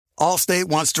Allstate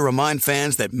wants to remind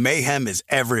fans that mayhem is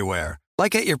everywhere,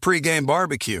 like at your pregame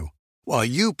barbecue. While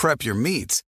you prep your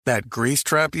meats, that grease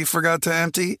trap you forgot to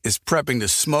empty is prepping to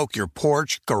smoke your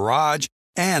porch, garage,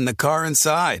 and the car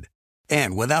inside.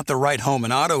 And without the right home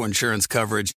and auto insurance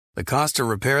coverage, the cost to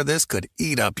repair this could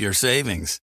eat up your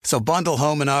savings. So bundle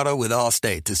home and auto with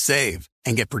Allstate to save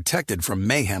and get protected from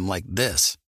mayhem like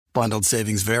this. Bundled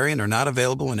savings vary and are not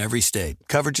available in every state.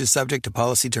 Coverage is subject to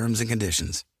policy terms and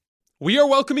conditions. We are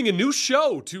welcoming a new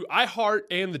show to iHeart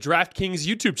and the DraftKings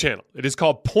YouTube channel. It is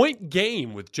called Point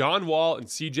Game with John Wall and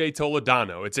CJ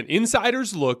Toledano. It's an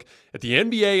insider's look at the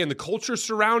NBA and the culture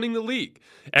surrounding the league.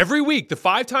 Every week, the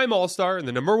five-time All-Star and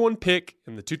the number one pick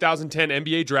in the 2010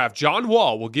 NBA draft, John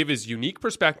Wall, will give his unique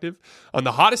perspective on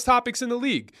the hottest topics in the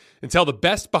league and tell the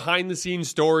best behind-the-scenes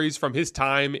stories from his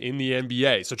time in the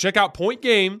NBA. So check out Point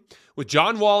Game with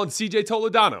John Wall and CJ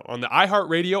Toledano on the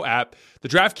iHeartRadio app, the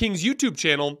DraftKings YouTube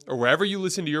channel, or wherever you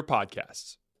listen to your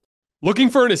podcasts. Looking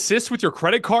for an assist with your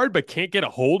credit card but can't get a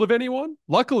hold of anyone?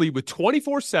 Luckily, with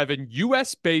 24/7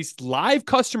 US-based live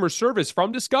customer service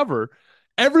from Discover,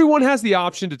 everyone has the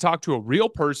option to talk to a real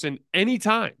person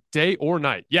anytime, day or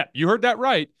night. Yeah, you heard that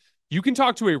right. You can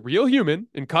talk to a real human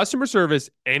in customer service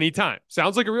anytime.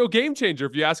 Sounds like a real game changer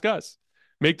if you ask us.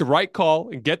 Make the right call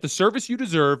and get the service you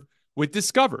deserve with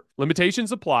Discover.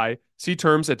 Limitations apply. See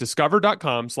terms at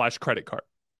discover.com/creditcard.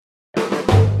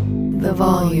 The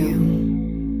volume.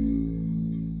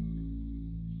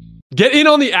 Get in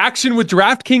on the action with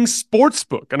DraftKings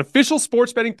Sportsbook, an official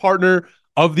sports betting partner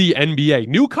of the NBA.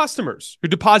 New customers who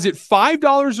deposit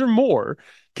 $5 or more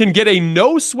can get a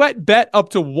no-sweat bet up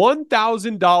to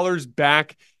 $1,000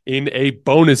 back in a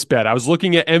bonus bet. I was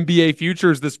looking at NBA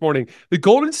futures this morning. The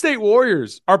Golden State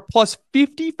Warriors are plus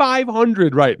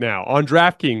 5,500 right now on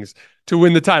DraftKings to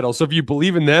win the title. So if you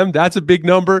believe in them, that's a big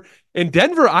number. And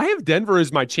Denver, I have Denver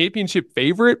as my championship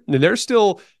favorite, and they're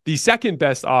still the second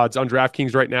best odds on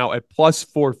DraftKings right now at plus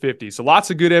 450. So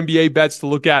lots of good NBA bets to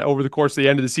look at over the course of the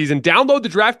end of the season. Download the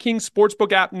DraftKings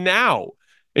Sportsbook app now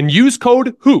and use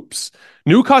code HOOPS.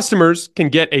 New customers can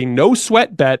get a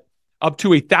no-sweat bet up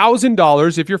to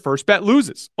 $1,000 if your first bet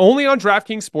loses. Only on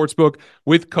DraftKings Sportsbook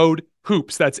with code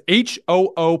HOOPS. That's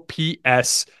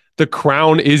HOOPS. The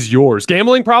crown is yours.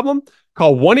 Gambling problem?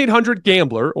 Call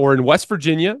 1-800-GAMBLER, or in West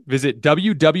Virginia, visit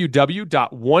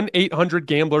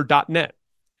www.1800gambler.net.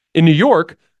 In New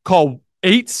York, call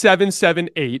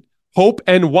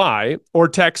 8778-HOPE-NY or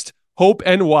text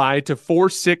HOPE-NY to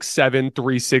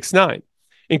 467-369.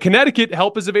 In Connecticut,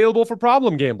 help is available for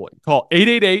problem gambling. Call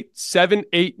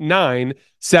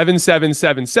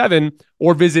 888-789-7777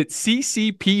 or visit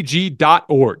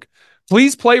ccpg.org.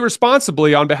 Please play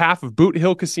responsibly on behalf of Boot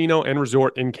Hill Casino and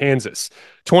Resort in Kansas.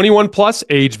 21 plus,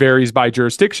 age varies by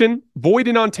jurisdiction, void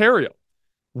in Ontario.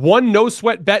 One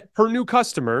no-sweat bet per new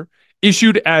customer,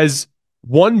 issued as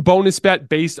one bonus bet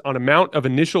based on amount of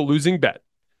initial losing bet.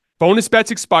 Bonus bets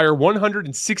expire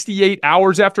 168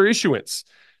 hours after issuance.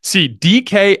 See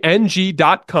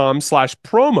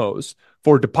dkng.com/promos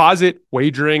for deposit,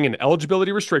 wagering, and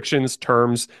eligibility restrictions,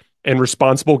 terms, and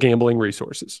responsible gambling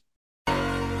resources.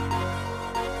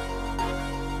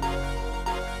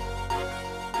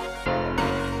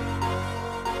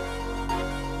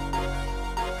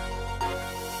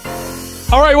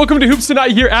 All right, welcome to Hoops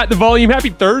Tonight here at The Volume. Happy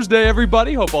Thursday,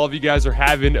 everybody. Hope all of you guys are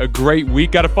having a great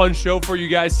week. Got a fun show for you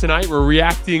guys tonight. We're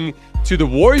reacting to the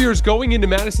Warriors going into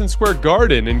Madison Square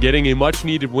Garden and getting a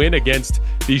much-needed win against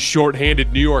the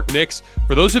shorthanded New York Knicks.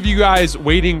 For those of you guys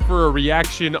waiting for a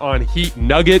reaction on Heat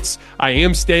Nuggets, I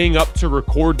am staying up to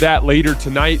record that later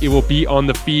tonight. It will be on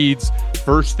the feeds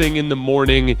first thing in the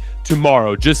morning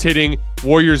tomorrow. Just hitting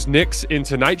Warriors-Knicks in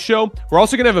tonight's show. We're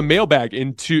also going to have a mailbag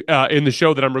in the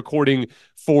show that I'm recording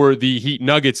for the Heat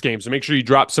Nuggets game. So make sure you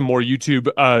drop some more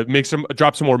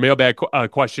drop some more mailbag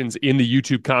questions in the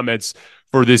YouTube comments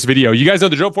for this video. You guys know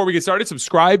the drill. Before we get started,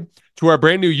 subscribe to our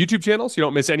brand new YouTube channel so you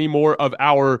don't miss any more of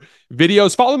our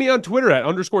videos. Follow me on Twitter at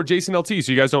 _JasonLT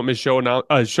so you guys don't miss show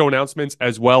announcements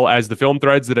as well as the film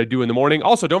threads that I do in the morning.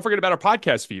 Also, don't forget about our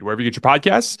podcast feed, wherever you get your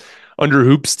podcasts, under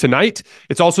Hoops Tonight.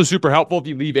 It's also super helpful if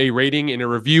you leave a rating and a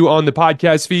review on the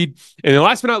podcast feed. And then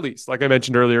last but not least, like I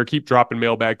mentioned earlier, keep dropping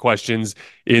mailbag questions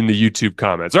in the YouTube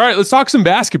comments. All right, let's talk some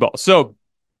basketball. So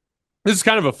this is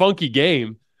kind of a funky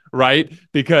game, right?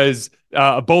 Because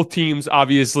both teams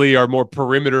obviously are more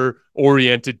perimeter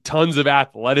oriented, tons of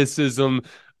athleticism,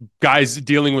 guys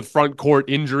dealing with front court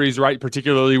injuries, right?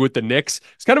 Particularly with the Knicks.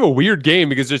 It's kind of a weird game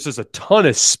because there's just a ton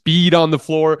of speed on the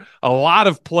floor, a lot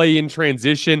of play in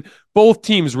transition. Both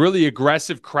teams really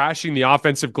aggressive, crashing the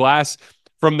offensive glass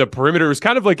from the perimeter. It was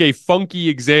kind of like a funky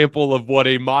example of what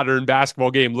a modern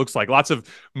basketball game looks like. Lots of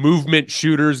movement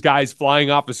shooters, guys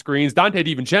flying off the screens. Dante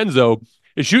DiVincenzo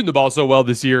is shooting the ball so well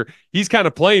this year. He's kind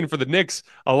of playing for the Knicks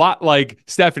a lot like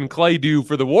Steph and Clay do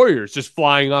for the Warriors, just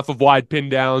flying off of wide pin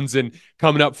downs and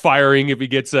coming up firing if he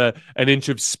gets an inch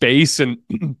of space. And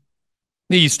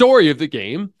the story of the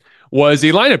game was a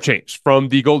lineup change from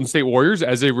the Golden State Warriors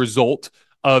as a result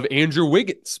of Andrew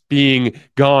Wiggins being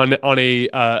gone on a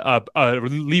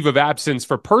leave of absence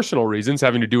for personal reasons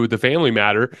having to do with the family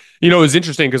matter. You know, it was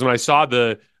interesting because when I saw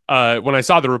the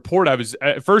report, I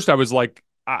was like,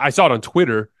 I saw it on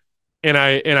Twitter, and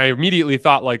I immediately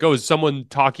thought like, oh, is someone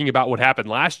talking about what happened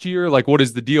last year? Like, what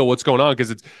is the deal? What's going on? Because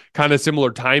it's kind of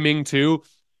similar timing too.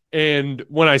 And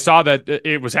when I saw that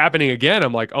it was happening again,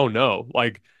 I'm like, oh no,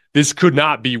 like this could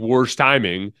not be worse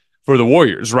timing for the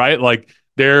Warriors, right? Like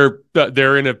they're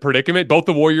in a predicament. Both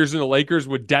the Warriors and the Lakers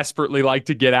would desperately like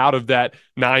to get out of that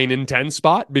 9 and 10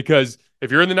 spot, because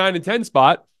if you're in the 9 and 10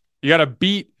 spot, you got to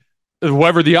beat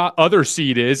whoever the other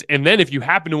seed is. And then if you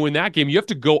happen to win that game, you have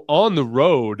to go on the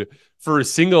road for a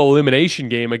single elimination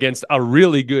game against a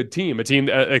really good team. A team,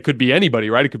 it could be anybody,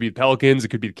 right? It could be the Pelicans, it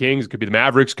could be the Kings, it could be the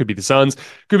Mavericks, it could be the Suns, it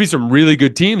could be some really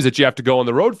good teams that you have to go on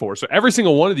the road for. So every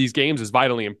single one of these games is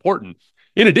vitally important.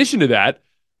 In addition to that,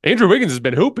 Andrew Wiggins has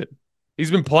been hooping.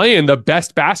 He's been playing the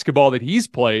best basketball that he's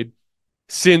played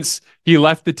since he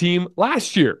left the team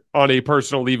last year on a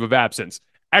personal leave of absence.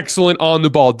 Excellent on the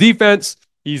ball defense.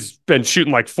 He's been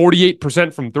shooting like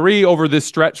 48% from three over this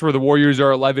stretch where the Warriors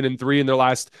are 11-3 in their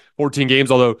last 14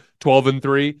 games, although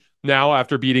 12-3 now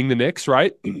after beating the Knicks,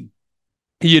 right?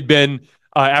 He had been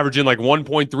averaging like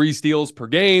 1.3 steals per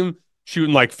game,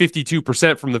 shooting like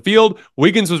 52% from the field.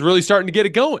 Wiggins was really starting to get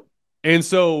it going. And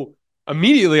so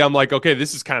immediately I'm like, okay,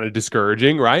 this is kind of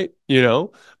discouraging, right? You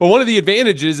know, but one of the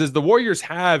advantages is the Warriors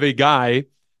have a guy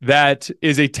that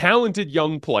is a talented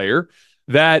young player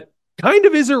that kind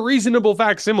of is a reasonable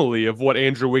facsimile of what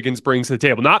Andrew Wiggins brings to the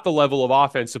table. Not the level of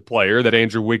offensive player that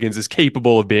Andrew Wiggins is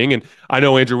capable of being. And I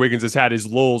know Andrew Wiggins has had his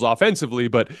lulls offensively,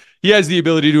 but he has the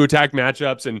ability to attack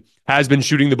matchups and has been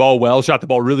shooting the ball well, shot the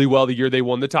ball really well the year they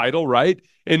won the title, right?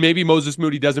 And maybe Moses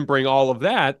Moody doesn't bring all of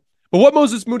that. But what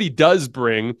Moses Moody does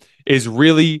bring is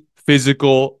really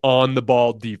physical on the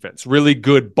ball defense, really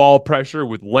good ball pressure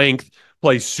with length,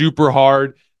 plays super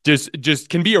hard, just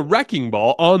can be a wrecking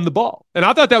ball on the ball. And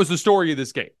I thought that was the story of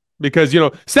this game because, you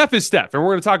know, Steph is Steph, and we're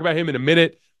going to talk about him in a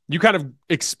minute. You kind of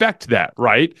expect that,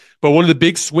 right? But one of the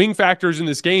big swing factors in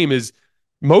this game is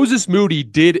Moses Moody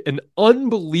did an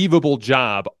unbelievable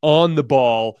job on the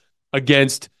ball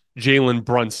against Jalen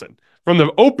Brunson. From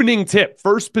the opening tip,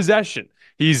 first possession,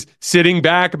 he's sitting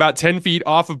back about 10 feet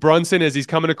off of Brunson as he's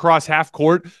coming across half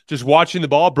court, just watching the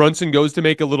ball. Brunson goes to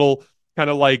make a little kind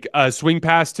of like a swing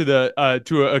pass to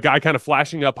a guy kind of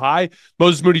flashing up high.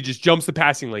 Moses Moody just jumps the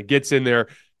passing lane, gets in there,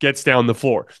 gets down the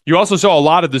floor. You also saw a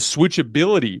lot of the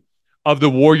switchability of the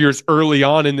Warriors early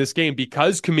on in this game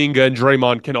because Kuminga and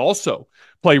Draymond can also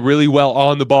play really well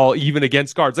on the ball, even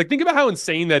against guards. Like, think about how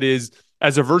insane that is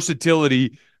as a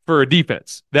versatility for a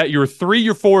defense, that your 3,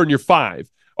 your 4, and your 5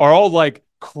 are all like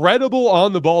credible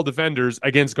on the ball defenders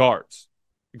against guards,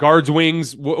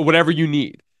 wings, whatever you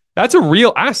need. That's a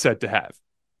real asset to have.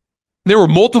 There were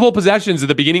multiple possessions at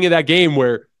the beginning of that game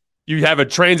where you have a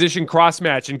transition cross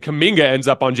match and Kuminga ends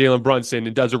up on Jalen Brunson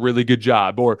and does a really good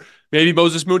job. Or maybe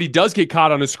Moses Moody does get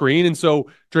caught on a screen, and so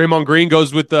Draymond Green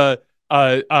goes with the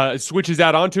switches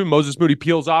out onto him. Moses Moody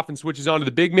peels off and switches onto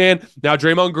the big man. Now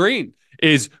Draymond Green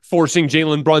is forcing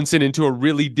Jalen Brunson into a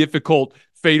really difficult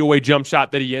fadeaway jump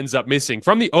shot that he ends up missing.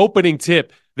 From the opening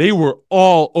tip, they were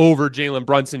all over Jalen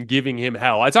Brunson, giving him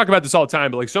hell. I talk about this all the time,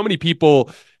 but like so many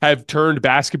people have turned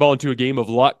basketball into a game of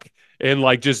luck and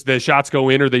like just the shots go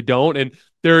in or they don't. And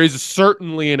there is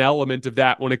certainly an element of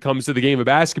that when it comes to the game of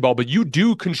basketball, but you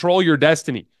do control your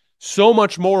destiny so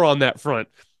much more on that front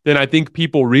than I think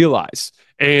people realize.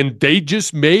 And they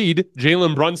just made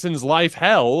Jalen Brunson's life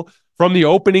hell from the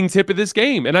opening tip of this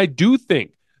game. And I do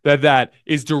think that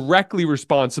is directly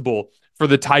responsible for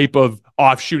the type of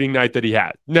off-shooting night that he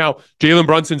had. Now, Jalen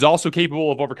Brunson's also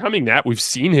capable of overcoming that. We've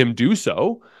seen him do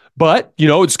so. But, you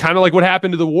know, it's kind of like what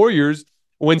happened to the Warriors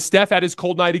when Steph had his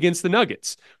cold night against the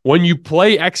Nuggets. When you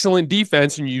play excellent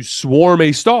defense and you swarm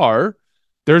a star,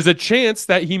 there's a chance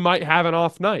that he might have an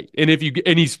off night. And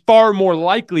he's far more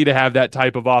likely to have that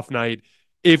type of off night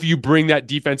if you bring that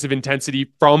defensive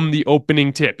intensity from the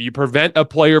opening tip. You prevent a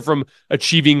player from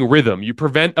achieving rhythm. You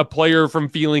prevent a player from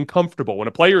feeling comfortable. When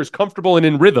a player is comfortable and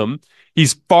in rhythm,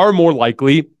 he's far more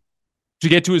likely to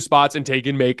get to his spots and take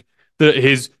and make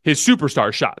his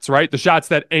superstar shots, right? The shots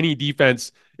that any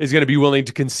defense is going to be willing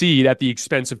to concede at the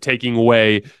expense of taking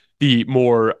away the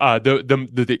more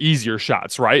the easier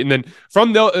shots, right? And then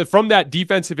from that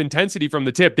defensive intensity from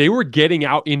the tip, they were getting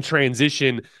out in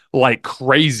transition like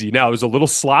crazy. Now it was a little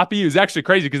sloppy. It was actually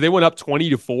crazy because they went up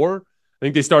 20-4. I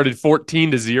think they started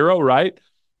 14-0, right?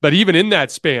 But even in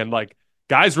that span, like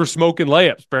guys were smoking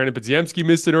layups. Brandon Podziemski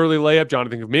missed an early layup.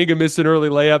 Jonathan Kuminga missed an early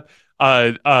layup.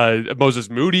 Moses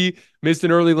Moody missed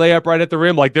an early layup right at the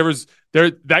rim. Like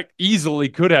that easily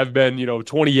could have been,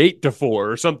 28-4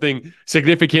 or something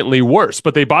significantly worse,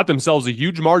 but they bought themselves a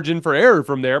huge margin for error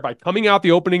from there by coming out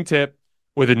the opening tip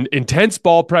with an intense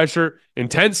ball pressure,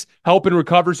 intense help and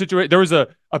recover situation. There was a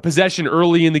possession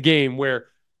early in the game where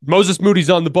Moses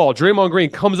Moody's on the ball. Draymond Green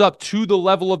comes up to the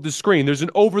level of the screen. There's an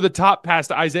over-the-top pass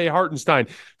to Isaiah Hartenstein.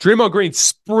 Draymond Green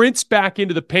sprints back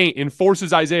into the paint and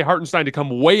forces Isaiah Hartenstein to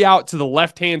come way out to the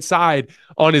left-hand side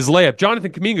on his layup.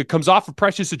 Jonathan Kuminga comes off of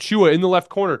Precious Achiuwa in the left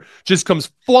corner, just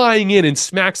comes flying in and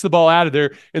smacks the ball out of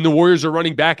there, and the Warriors are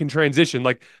running back in transition.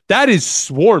 Like, that is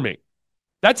swarming.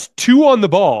 That's 2 on the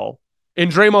ball, and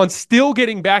Draymond still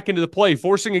getting back into the play,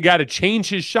 forcing a guy to change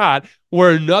his shot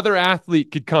where another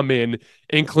athlete could come in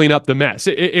and clean up the mess.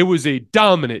 It was a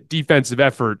dominant defensive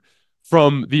effort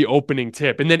from the opening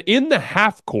tip. And then in the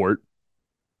half court,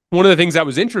 one of the things that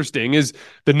was interesting is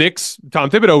the Knicks, Tom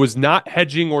Thibodeau, was not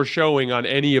hedging or showing on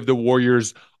any of the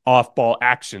Warriors' off-ball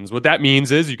actions. What that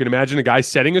means is you can imagine a guy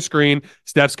setting a screen,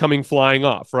 Steph's coming flying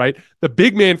off, right? The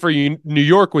big man for New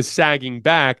York was sagging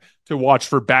back to watch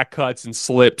for back cuts and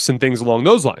slips and things along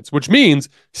those lines, which means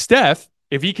Steph,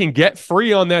 if he can get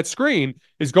free on that screen,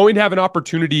 is going to have an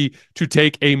opportunity to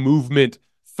take a movement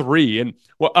 3. And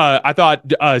I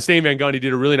thought Stan Van Gundy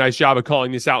did a really nice job of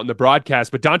calling this out in the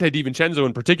broadcast, but Dante DiVincenzo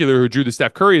in particular, who drew the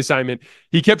Steph Curry assignment,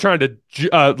 he kept trying to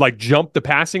jump the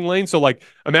passing lane. So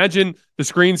imagine the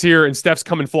screen's here and Steph's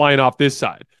coming flying off this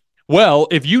side. Well,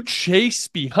 if you chase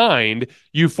behind,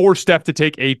 you force Steph to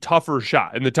take a tougher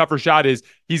shot. And the tougher shot is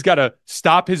he's got to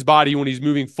stop his body when he's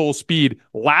moving full speed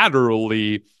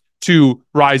laterally to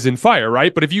rise and fire,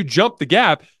 right? But if you jump the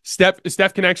gap, Steph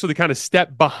can actually kind of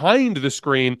step behind the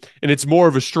screen, and it's more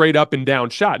of a straight up and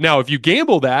down shot. Now, if you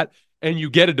gamble that and you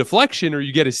get a deflection or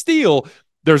you get a steal,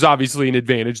 there's obviously an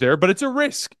advantage there, but it's a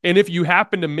risk. And if you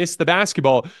happen to miss the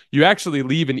basketball, you actually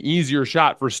leave an easier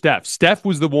shot for Steph. Steph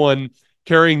was the one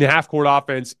carrying the half-court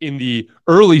offense in the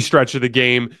early stretch of the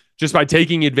game just by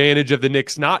taking advantage of the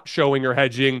Knicks not showing or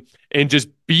hedging and just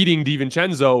beating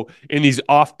DiVincenzo in these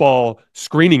off-ball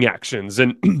screening actions.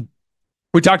 And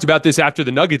we talked about this after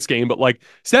the Nuggets game, but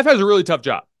Steph has a really tough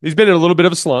job. He's been in a little bit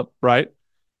of a slump, right?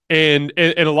 And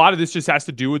a lot of this just has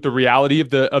to do with the reality of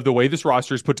the way this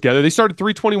roster is put together. They started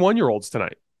 3 21-year-olds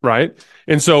tonight, right?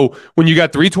 And so when you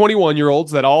got 3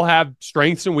 21-year-olds that all have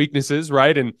strengths and weaknesses,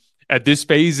 right? And at this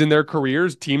phase in their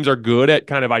careers, teams are good at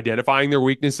kind of identifying their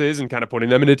weaknesses and kind of putting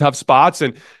them into tough spots.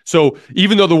 And so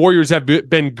even though the Warriors have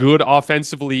been good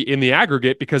offensively in the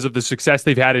aggregate because of the success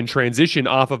they've had in transition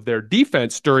off of their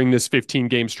defense during this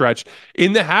 15-game stretch,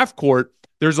 in the half court,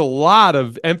 there's a lot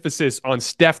of emphasis on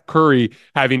Steph Curry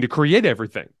having to create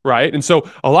everything, right? And so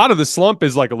a lot of the slump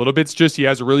is a little bit's just he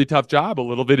has a really tough job. A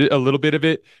little bit of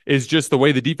it is just the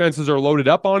way the defenses are loaded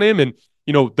up on him. And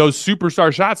those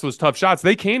superstar shots, those tough shots,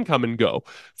 they can come and go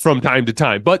from time to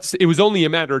time. But it was only a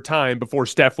matter of time before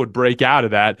Steph would break out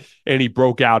of that, and he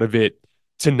broke out of it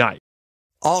tonight.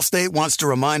 Allstate wants to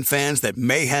remind fans that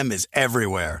mayhem is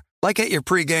everywhere, like at your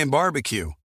pregame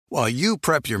barbecue. While you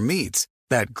prep your meats,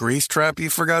 that grease trap you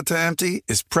forgot to empty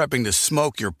is prepping to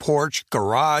smoke your porch,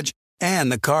 garage,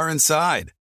 and the car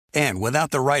inside. And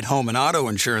without the right home and auto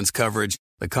insurance coverage,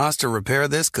 the cost to repair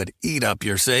this could eat up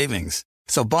your savings.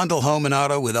 So bundle home and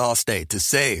auto with Allstate to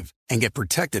save and get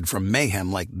protected from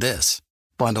mayhem like this.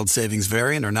 Bundled savings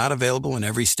vary and are not available in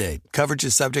every state. Coverage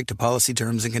is subject to policy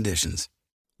terms and conditions.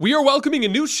 We are welcoming a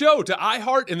new show to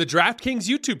iHeart and the DraftKings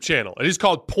YouTube channel. It is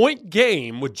called Point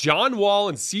Game with John Wall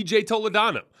and CJ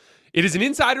Toledano. It is an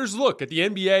insider's look at the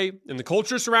NBA and the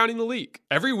culture surrounding the league.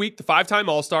 Every week, the 5-time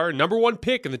All-Star and #1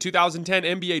 pick in the 2010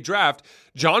 NBA Draft,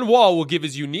 John Wall will give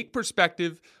his unique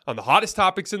perspective on the hottest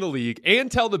topics in the league and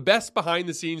tell the best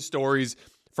behind-the-scenes stories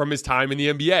from his time in the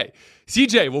NBA.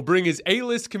 CJ will bring his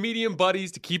A-list comedian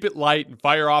buddies to keep it light and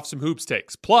fire off some hoops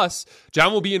takes. Plus,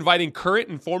 John will be inviting current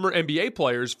and former NBA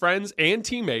players, friends, and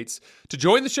teammates to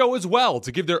join the show as well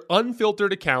to give their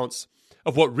unfiltered accounts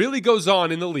of what really goes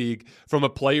on in the league from a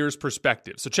player's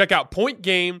perspective. So check out Point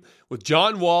Game with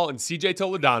John Wall and CJ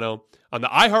Toledano on the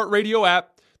iHeartRadio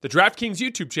app, the DraftKings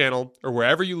YouTube channel, or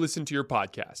wherever you listen to your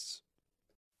podcasts.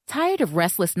 Tired of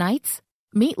restless nights?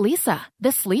 Meet Leesa,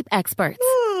 the sleep experts.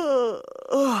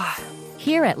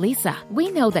 Here at Lisa,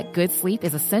 we know that good sleep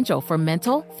is essential for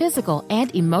mental, physical,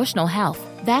 and emotional health.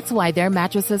 That's why their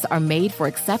mattresses are made for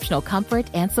exceptional comfort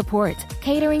and support,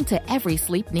 catering to every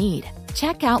sleep need.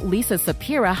 Check out Lisa's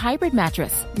Sapira Hybrid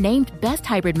Mattress, named Best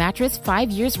Hybrid Mattress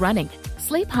 5 years running.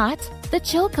 Sleep hot? The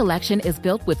Chill Collection is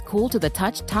built with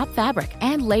cool-to-the-touch top fabric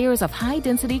and layers of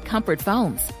high-density comfort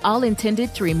foams, all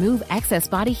intended to remove excess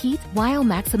body heat while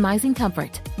maximizing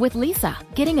comfort. With Lisa,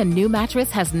 getting a new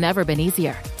mattress has never been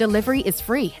easier. Delivery is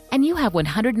free, and you have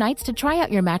 100 nights to try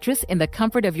out your mattress in the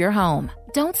comfort of your home.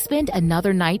 Don't spend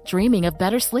another night dreaming of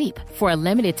better sleep. For a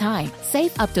limited time,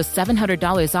 save up to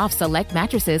 $700 off select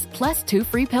mattresses plus 2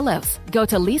 free pillows. Go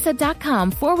to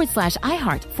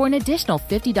lisa.com/iHeart for an additional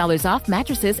 $50 off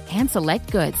mattresses and select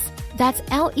goods. That's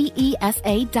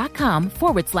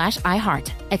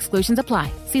LEESA.com/iHeart. Exclusions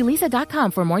apply. See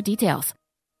lisa.com for more details.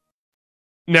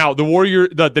 Now,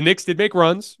 the Knicks did make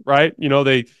runs, right?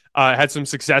 They had some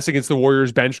success against the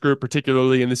Warriors bench group,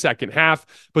 particularly in the second half.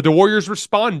 But the Warriors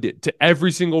responded to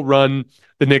every single run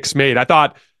the Knicks made. I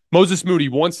thought Moses Moody,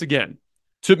 once again,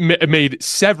 made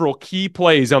several key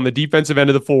plays on the defensive end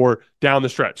of the floor down the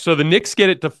stretch. So the Knicks get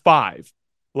it to 5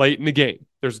 late in the game.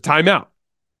 There's a timeout.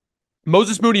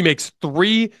 Moses Moody makes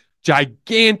 3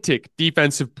 gigantic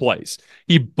defensive plays.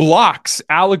 He blocks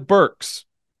Alec Burks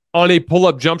on a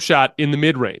pull-up jump shot in the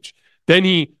mid-range. Then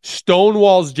he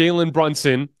stonewalls Jalen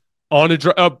Brunson on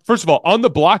first of all, on the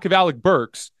block of Alec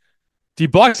Burks. He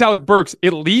blocks Alec Burks.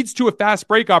 It leads to a fast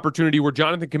break opportunity where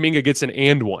Jonathan Kuminga gets an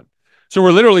and one. So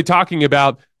we're literally talking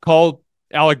about call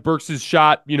Alec Burks'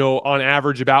 shot, on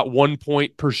average about 1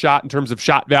 point per shot in terms of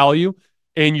shot value.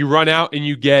 And you run out and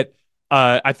you get,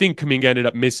 I think Kuminga ended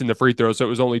up missing the free throw, so it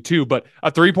was only 2, but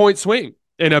a 3-point swing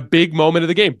in a big moment of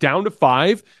the game, down to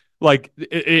 5. Like,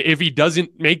 if he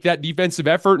doesn't make that defensive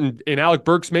effort and Alec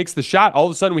Burks makes the shot, all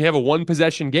of a sudden we have a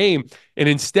 1-possession game, and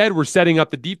instead we're setting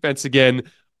up the defense again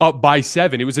up by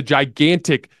 7. It was a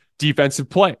gigantic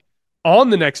defensive play. On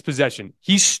the next possession,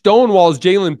 he stonewalls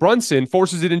Jalen Brunson,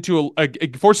 forces him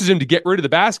to get rid of the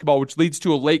basketball, which leads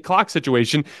to a late clock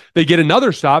situation. They get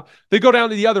another stop. They go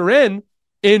down to the other end,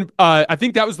 and I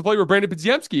think that was the play where Brandon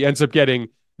Podziemski ends up getting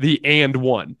the and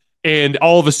one. And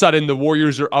all of a sudden, the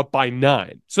Warriors are up by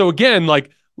 9. So again,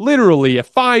 like literally a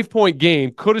 5-point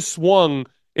game could have swung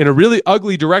in a really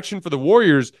ugly direction for the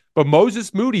Warriors, but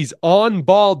Moses Moody's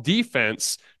on-ball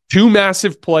defense, 2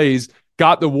 massive plays,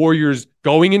 got the Warriors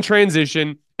going in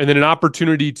transition, and then an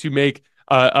opportunity to make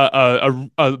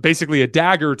basically a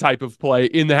dagger type of play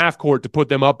in the half court to put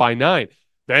them up by 9.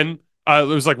 Then it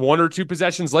was like 1 or 2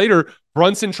 possessions later,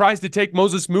 Brunson tries to take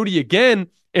Moses Moody again,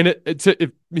 and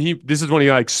this is when he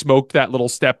like smoked that little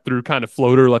step through kind of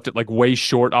floater, left it like way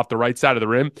short off the right side of the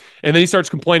rim, and then he starts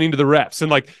complaining to the refs, and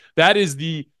like that is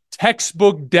the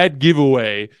textbook dead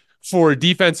giveaway for a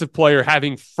defensive player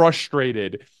having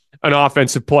frustrated an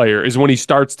offensive player, is when he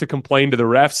starts to complain to the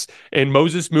refs. And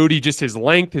Moses Moody, just his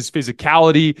length, his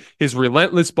physicality, his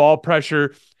relentless ball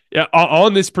pressure.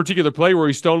 On this particular play where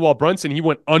he stonewalled Brunson, he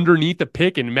went underneath the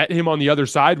pick and met him on the other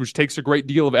side, which takes a great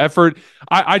deal of effort.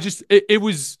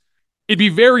 It'd be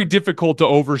very difficult to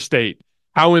overstate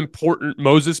how important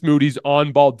Moses Moody's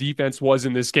on-ball defense was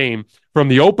in this game, from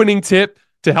the opening tip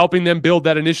to helping them build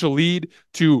that initial lead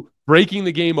to breaking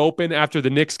the game open after the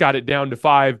Knicks got it down to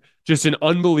 5. Just an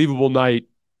unbelievable night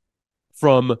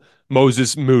from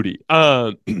Moses Moody.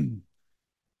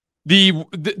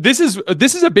 This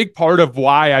is a big part of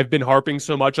why I've been harping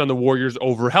so much on the Warriors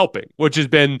overhelping, which has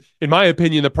been, in my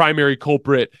opinion, the primary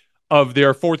culprit of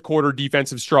their fourth quarter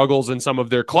defensive struggles and some of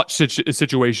their clutch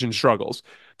situation struggles.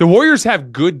 The Warriors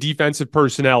have good defensive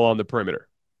personnel on the perimeter.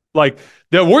 Like,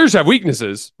 the Warriors have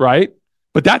weaknesses, right?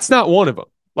 But that's not one of them.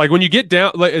 Like, when you get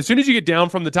down, like as soon as you get down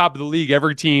from the top of the league,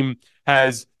 every team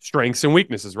has strengths and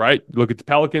weaknesses, right? Look at the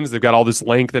Pelicans. They've got all this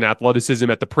length and athleticism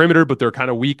at the perimeter, but they're kind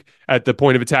of weak at the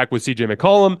point of attack with CJ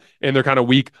McCollum, and they're kind of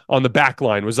weak on the back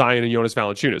line with Zion and Jonas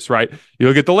Valanciunas, right? You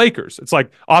look at the Lakers. It's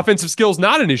like offensive skill is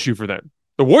not an issue for them.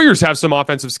 The Warriors have some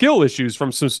offensive skill issues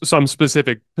from some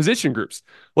specific position groups.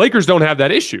 Lakers don't have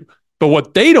that issue. But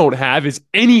what they don't have is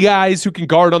any guys who can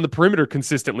guard on the perimeter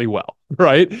consistently well,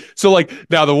 right? So, like,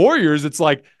 now the Warriors, it's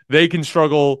like they can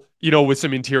struggle, with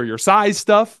some interior size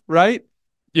stuff, right?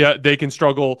 Yeah, they can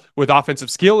struggle with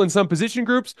offensive skill in some position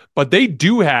groups, but they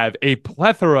do have a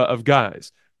plethora of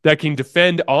guys that can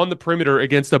defend on the perimeter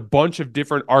against a bunch of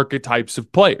different archetypes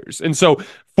of players. And so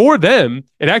for them,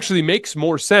 it actually makes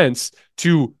more sense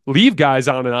to leave guys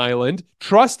on an island,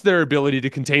 trust their ability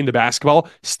to contain the basketball,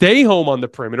 stay home on the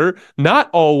perimeter, not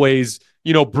always,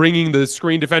 bringing the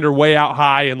screen defender way out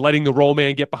high and letting the roll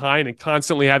man get behind and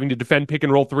constantly having to defend pick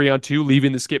and roll 3-on-2,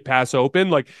 leaving the skip pass open.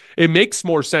 Like, it makes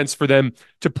more sense for them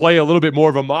to play a little bit more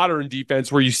of a modern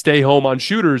defense where you stay home on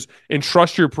shooters and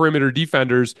trust your perimeter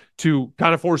defenders to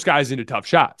kind of force guys into tough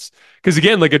shots. Because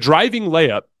again, like, a driving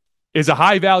layup is a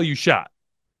high value shot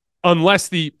unless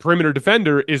the perimeter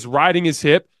defender is riding his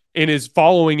hip and is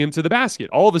following him to the basket.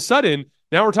 All of a sudden,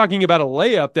 now we're talking about a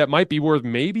layup that might be worth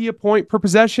maybe a point per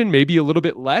possession, maybe a little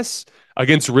bit less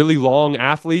against really long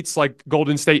athletes like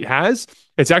Golden State has.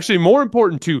 It's actually more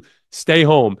important to stay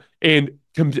home and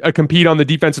compete on the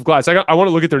defensive glass. I want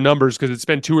to look at their numbers because it's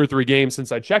been 2 or 3 games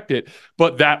since I checked it.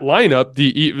 But that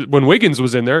lineup, when Wiggins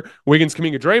was in there, Wiggins,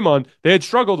 Kuminga, Draymond, they had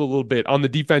struggled a little bit on the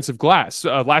defensive glass.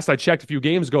 Last I checked a few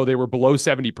games ago, they were below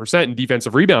 70% in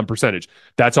defensive rebound percentage.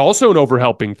 That's also an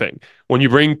overhelping thing. When you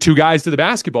bring 2 guys to the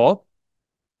basketball,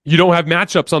 you don't have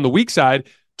matchups on the weak side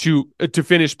to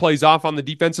finish plays off on the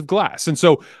defensive glass. And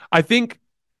so I think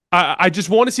I just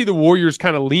want to see the Warriors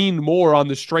kind of lean more on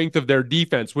the strength of their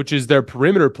defense, which is their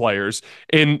perimeter players,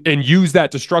 and use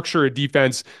that to structure a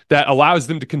defense that allows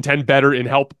them to contend better in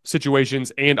help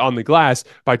situations and on the glass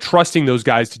by trusting those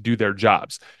guys to do their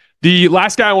jobs. The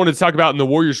last guy I wanted to talk about in the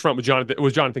Warriors front was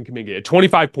Jonathan Kuminga. He had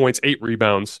 25 points, 8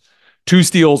 rebounds, 2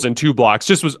 steals, and 2 blocks.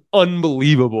 Just was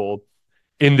unbelievable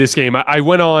in this game. I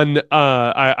went on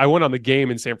the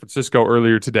game in San Francisco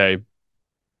earlier today,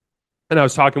 and I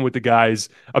was talking with the guys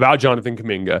about Jonathan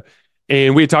Kuminga,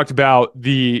 and we had talked about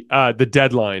the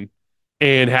deadline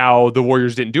and how the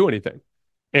Warriors didn't do anything,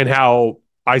 and how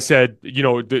I said,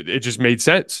 it just made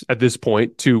sense at this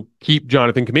point to keep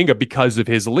Jonathan Kuminga because of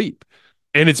his leap.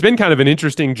 And it's been kind of an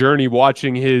interesting journey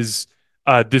watching his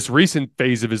this recent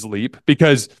phase of his leap,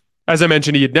 because as I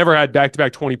mentioned, he had never had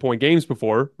back-to-back 20-point games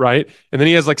before, right? And then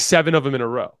he has like 7 of them in a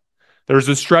row. There's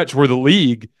a stretch where the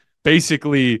league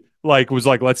basically was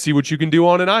like, let's see what you can do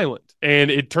on an island. And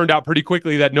it turned out pretty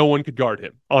quickly that no one could guard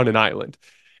him on an island.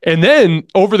 And then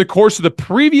over the course of the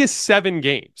previous 7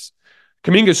 games,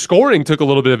 Kuminga's scoring took a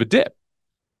little bit of a dip.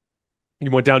 He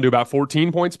went down to about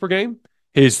 14 points per game.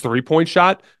 His 3-point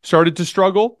shot started to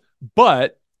struggle.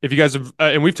 But if you guys have,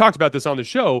 and we've talked about this on the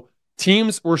show,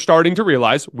 teams were starting to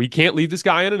realize we can't leave this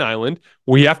guy on an island.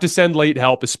 We have to send late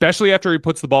help, especially after he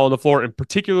puts the ball on the floor, and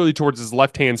particularly towards his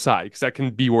left-hand side, because that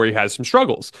can be where he has some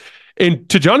struggles. And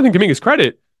to Jonathan Kuminga's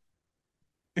credit,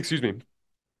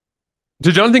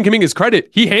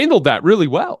 he handled that really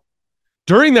well.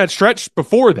 During that stretch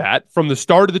before that, from the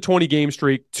start of the 20-game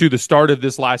streak to the start of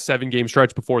this last 7-game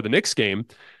stretch before the Knicks game,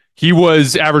 he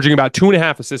was averaging about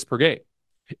 2.5 assists per game.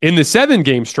 In the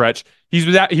 7-game stretch, he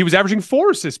was averaging 4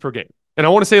 assists per game. And I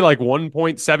want to say like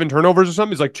 1.7 turnovers or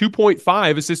something. It's like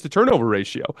 2.5 assist to turnover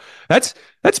ratio. That's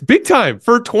big time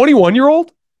for a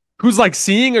 21-year-old who's like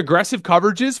seeing aggressive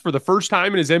coverages for the first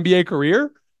time in his NBA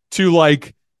career to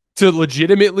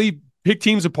legitimately pick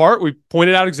teams apart. We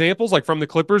pointed out examples like from the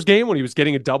Clippers game when he was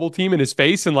getting a double team in his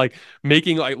face and like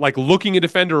making like looking a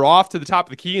defender off to the top of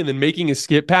the key and then making a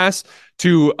skip pass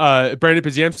to Brandon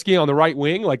Podziemski on the right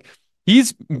wing. Like,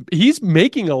 he's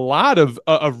making a lot of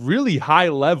really high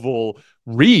level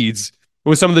reads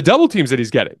with some of the double teams that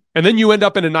he's getting. And then you end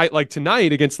up in a night like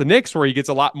tonight against the Knicks where he gets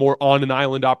a lot more on an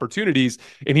island opportunities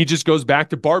and he just goes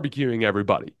back to barbecuing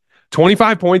everybody.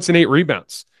 25 points and 8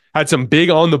 rebounds. Had some big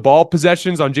on the ball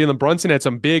possessions on Jalen Brunson, had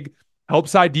some big help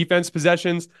side defense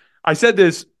possessions. I said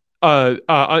this in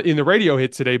the radio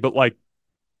hit today, but like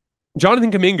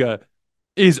Jonathan Kuminga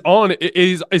is on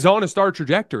a star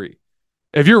trajectory.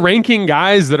 If you're ranking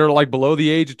guys that are like below the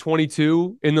age of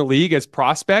 22 in the league as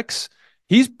prospects,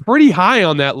 he's pretty high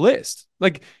on that list.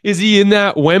 Like, is he in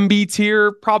that Wemby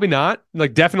tier? Probably not.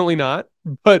 Like, definitely not.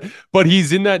 But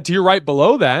he's in that tier right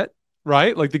below that,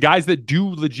 right? Like the guys that do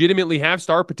legitimately have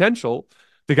star potential.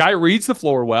 The guy reads the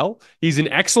floor well. He's an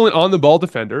excellent on-the-ball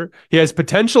defender. He has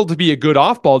potential to be a good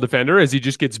off-ball defender as he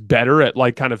just gets better at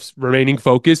like kind of remaining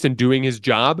focused and doing his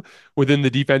job within the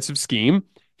defensive scheme.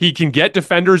 He can get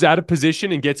defenders out of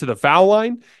position and get to the foul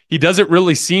line. He doesn't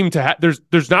really seem to have,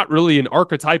 there's not really an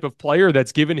archetype of player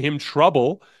that's given him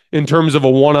trouble in terms of a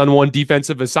one-on-one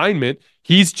defensive assignment.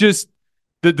 He's just,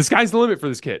 the sky's the limit for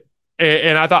this kid.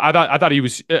 And I thought he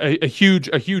was a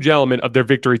huge element of their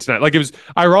victory tonight. Like, it was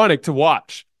ironic to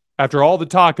watch after all the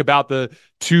talk about the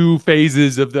 2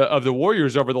 phases of the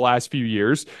Warriors over the last few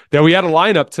years, that we had a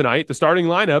lineup tonight, the starting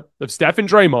lineup of Steph and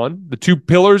Draymond, the 2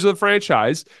 pillars of the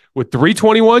franchise, with 3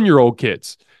 21-year-old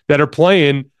kids that are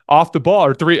playing off the ball,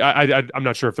 or 3, I'm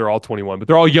not sure if they're all 21, but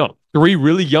they're all young. 3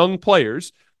 really young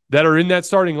players that are in that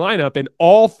starting lineup, and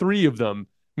all 3 of them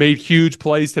made huge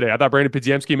plays today. I thought Brandon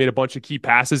Podziemski made a bunch of key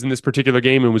passes in this particular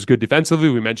game and was good defensively.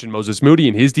 We mentioned Moses Moody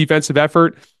and his defensive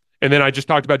effort. And then I just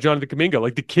talked about Jonathan Kuminga.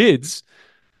 Like the kids,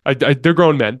 they're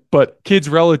grown men, but kids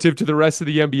relative to the rest of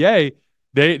the NBA,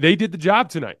 they did the job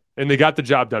tonight and they got the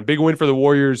job done. Big win for the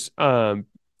Warriors. And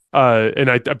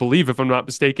I believe, if I'm not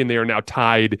mistaken, they are now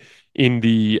tied in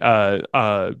the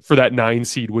for that 9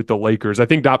 seed with the Lakers. I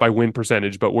think not by win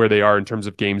percentage, but where they are in terms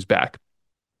of games back.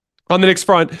 On the Knicks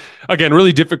front, again,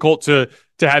 really difficult to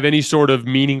have any sort of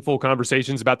meaningful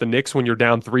conversations about the Knicks when you're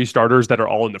down 3 starters that are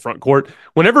all in the front court.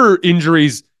 Whenever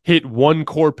injuries hit one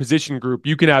core position group,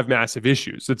 you can have massive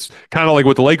issues. It's kind of like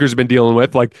what the Lakers have been dealing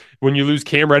with. Like when you lose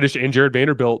Cam Reddish and Jared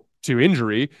Vanderbilt to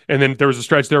injury, and then there was a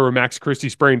stretch there where Max Christie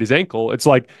sprained his ankle. It's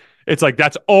like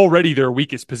that's already their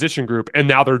weakest position group, and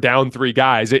now they're down 3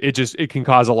 guys. It can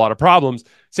cause a lot of problems.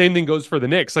 Same thing goes for the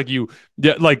Knicks.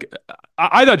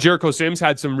 I thought Jericho Sims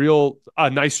had some real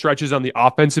nice stretches on the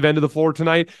offensive end of the floor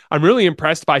tonight. I'm really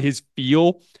impressed by his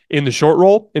feel in the short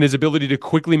roll and his ability to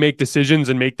quickly make decisions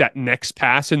and make that next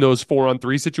pass in those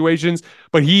 4-on-3 situations.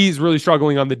 But he's really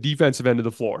struggling on the defensive end of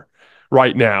the floor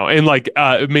right now, and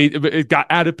it got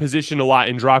out of position a lot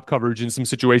in drop coverage in some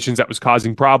situations that was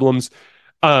causing problems.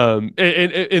 And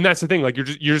that's the thing. Like you're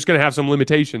just going to have some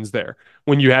limitations there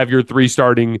when you have your 3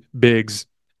 starting bigs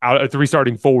out, 3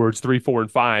 starting forwards, 3, 4,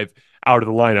 and 5 out of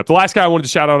the lineup. The last guy I wanted to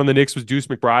shout out on the Knicks was Deuce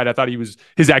McBride. I thought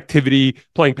his activity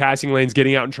playing passing lanes,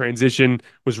 getting out in transition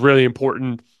was really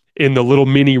important in the little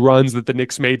mini runs that the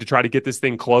Knicks made to try to get this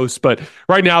thing close. But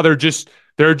right now they're just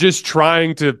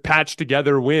trying to patch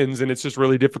together wins, and it's just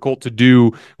really difficult to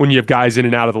do when you have guys in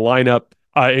and out of the lineup,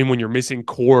 and when you're missing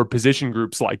core position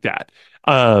groups like that.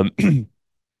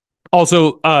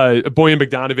 Also, Bojan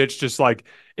Bogdanovic, just like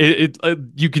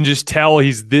you can just tell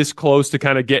he's this close to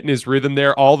kind of getting his rhythm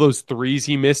there. All those threes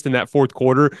he missed in that fourth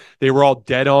quarter, they were all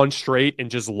dead on straight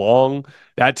and just long.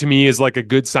 That to me is like a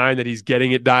good sign that he's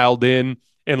getting it dialed in.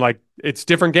 And like it's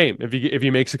different game if he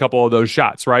makes a couple of those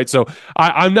shots, right? So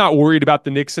I'm not worried about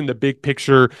the Knicks in the big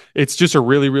picture. It's just a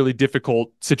really, really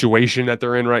difficult situation that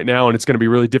they're in right now, and it's going to be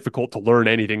really difficult to learn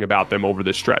anything about them over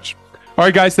this stretch. All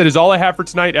right, guys, that is all I have for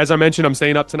tonight. As I mentioned, I'm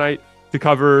staying up tonight to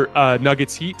cover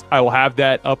Nuggets Heat. I will have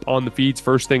that up on the feeds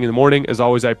first thing in the morning. As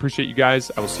always, I appreciate you guys.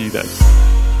 I will see you then.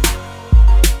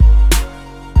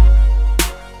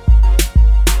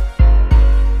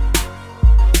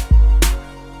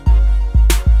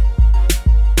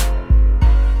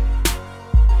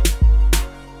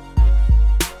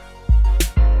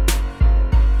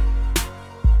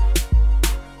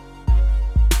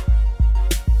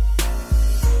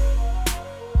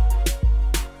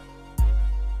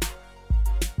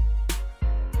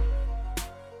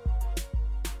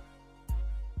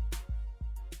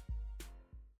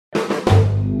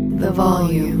 The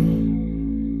volume.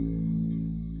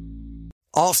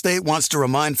 Allstate wants to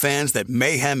remind fans that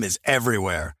mayhem is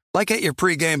everywhere, like at your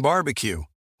pregame barbecue.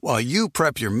 While you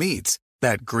prep your meats,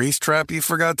 that grease trap you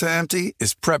forgot to empty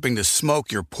is prepping to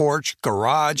smoke your porch,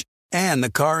 garage, and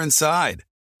the car inside.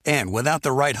 And without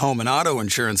the right home and auto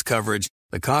insurance coverage,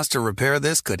 the cost to repair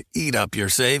this could eat up your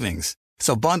savings.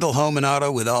 So bundle home and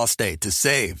auto with Allstate to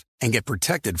save and get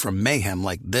protected from mayhem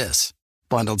like this.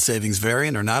 Bundled savings vary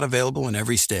and are not available in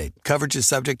every state. Coverage is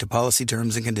subject to policy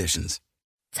terms and conditions.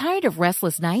 Tired of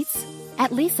restless nights?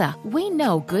 At Leesa, we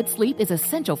know good sleep is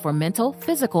essential for mental,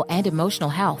 physical, and emotional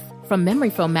health. From memory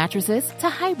foam mattresses to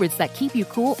hybrids that keep you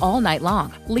cool all night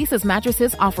long, Leesa's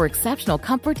mattresses offer exceptional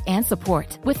comfort and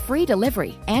support with free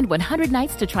delivery and 100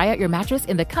 nights to try out your mattress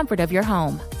in the comfort of your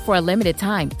home. For a limited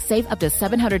time, save up to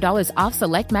 $700 off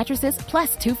select mattresses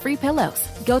plus 2 free pillows.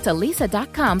 Go to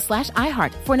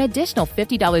leesa.com/iHeart for an additional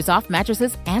 $50 off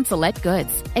mattresses and select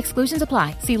goods. Exclusions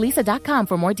apply. See leesa.com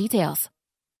for more details.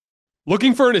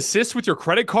 Looking for an assist with your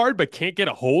credit card but can't get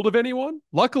a hold of anyone?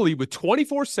 Luckily, with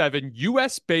 24/7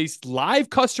 US-based live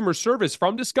customer service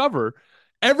from Discover,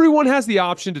 everyone has the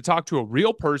option to talk to a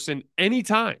real person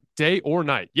anytime, day or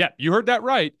night. Yeah, you heard that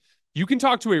right. You can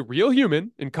talk to a real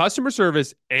human in customer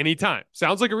service anytime.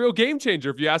 Sounds like a real game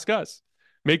changer if you ask us.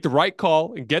 Make the right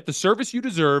call and get the service you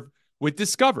deserve with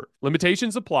Discover.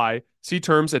 Limitations apply. See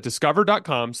terms at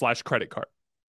discover.com/creditcard.